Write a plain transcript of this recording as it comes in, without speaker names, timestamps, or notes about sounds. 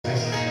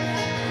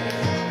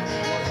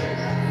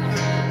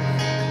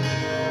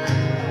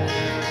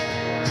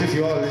So if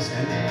you are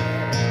listening,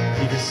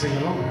 you can sing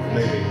along,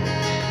 maybe.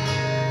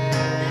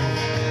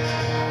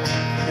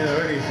 You know,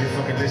 really, if you're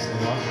fucking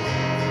listening, like,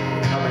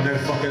 having no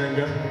fucking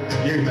anger,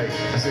 you, mate,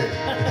 that's it.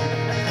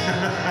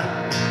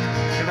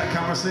 Can that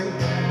camera sing?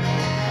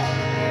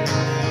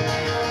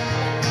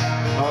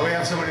 Oh, we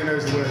have someone who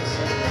knows the words.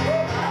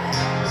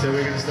 So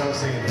we're going to start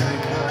singing.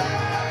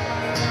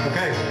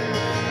 Okay.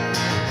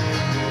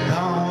 I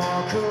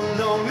walk a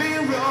lonely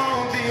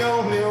road, the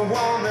only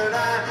one that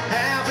I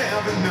have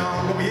ever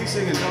known. What were you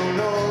singing? Don't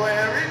know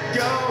where it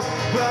goes,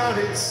 but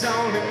it's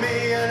only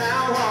me and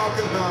I walk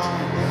alone.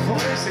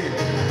 What are you singing?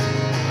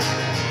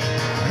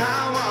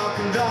 I walk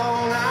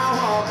alone, I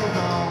walk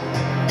alone.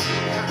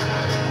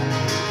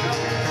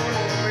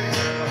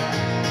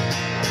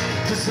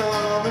 'Cause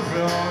on the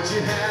road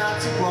you have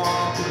to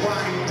walk the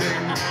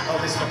winding. Oh,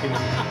 this fucking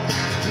one.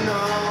 And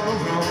on the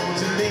road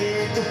you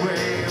lead the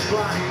way of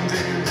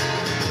blinding.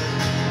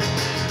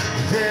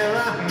 There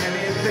are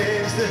many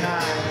things that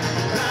I'd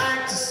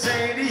like to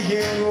say to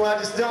you, I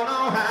just don't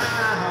know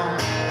how.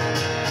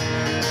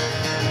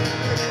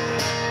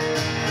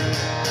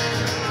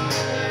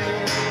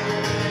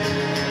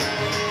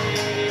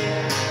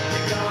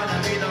 You're gonna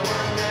be the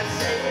one that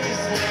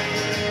saves me.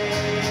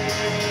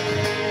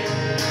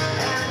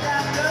 And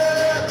after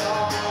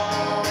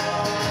all,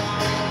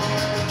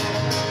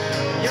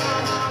 you're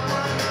my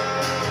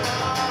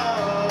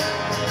wonderwall.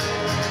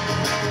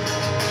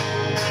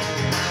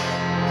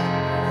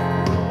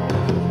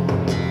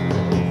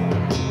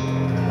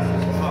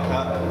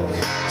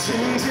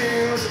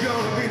 Today's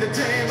gonna be the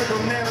day, but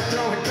they'll never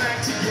throw it back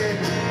to you.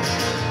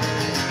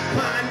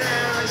 By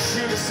now you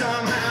should have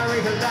somehow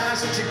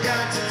realized what you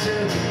got to do.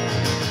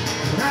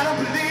 I don't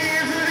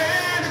believe that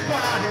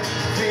anybody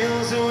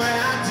feels the way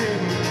I do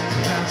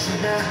about you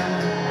now.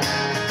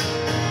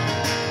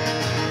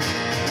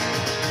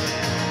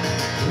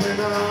 When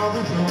all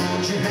the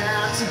roads you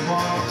had to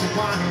walk are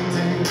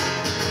winding,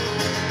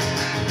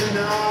 and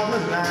all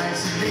the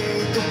lights that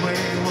lead the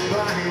way were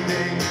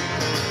blinding.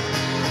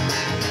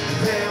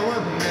 There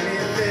were many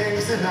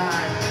things that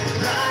I'd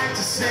like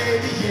to say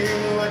to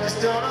you, I just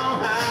don't know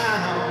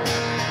how.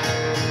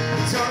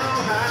 I don't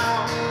know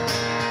how.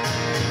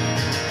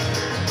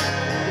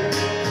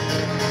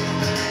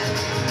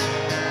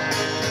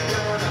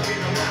 You're gonna be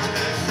the one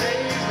that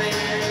saves me.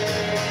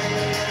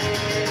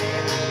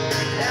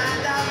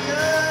 And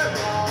after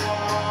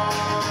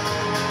all,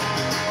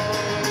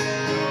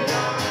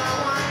 you're my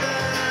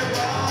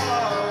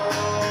wonderwall.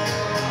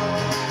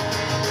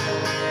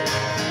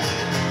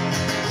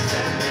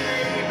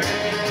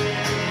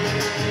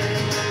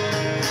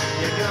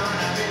 You're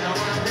gonna be the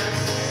one that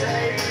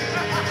saves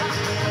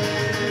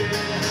me.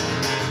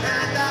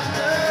 And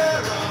after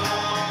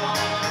all,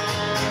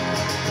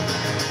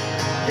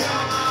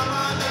 you're my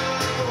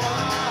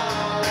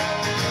wonderwall.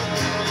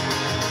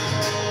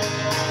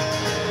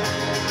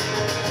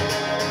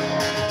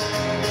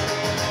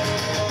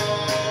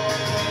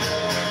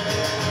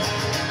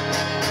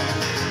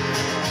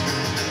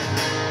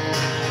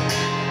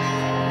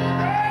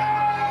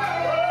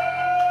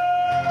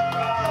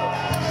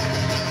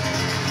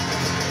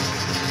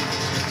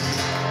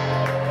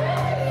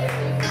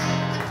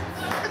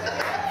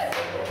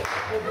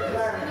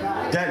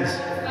 Dennis,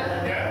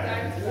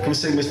 come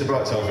sing Mr.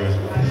 Brightside for us.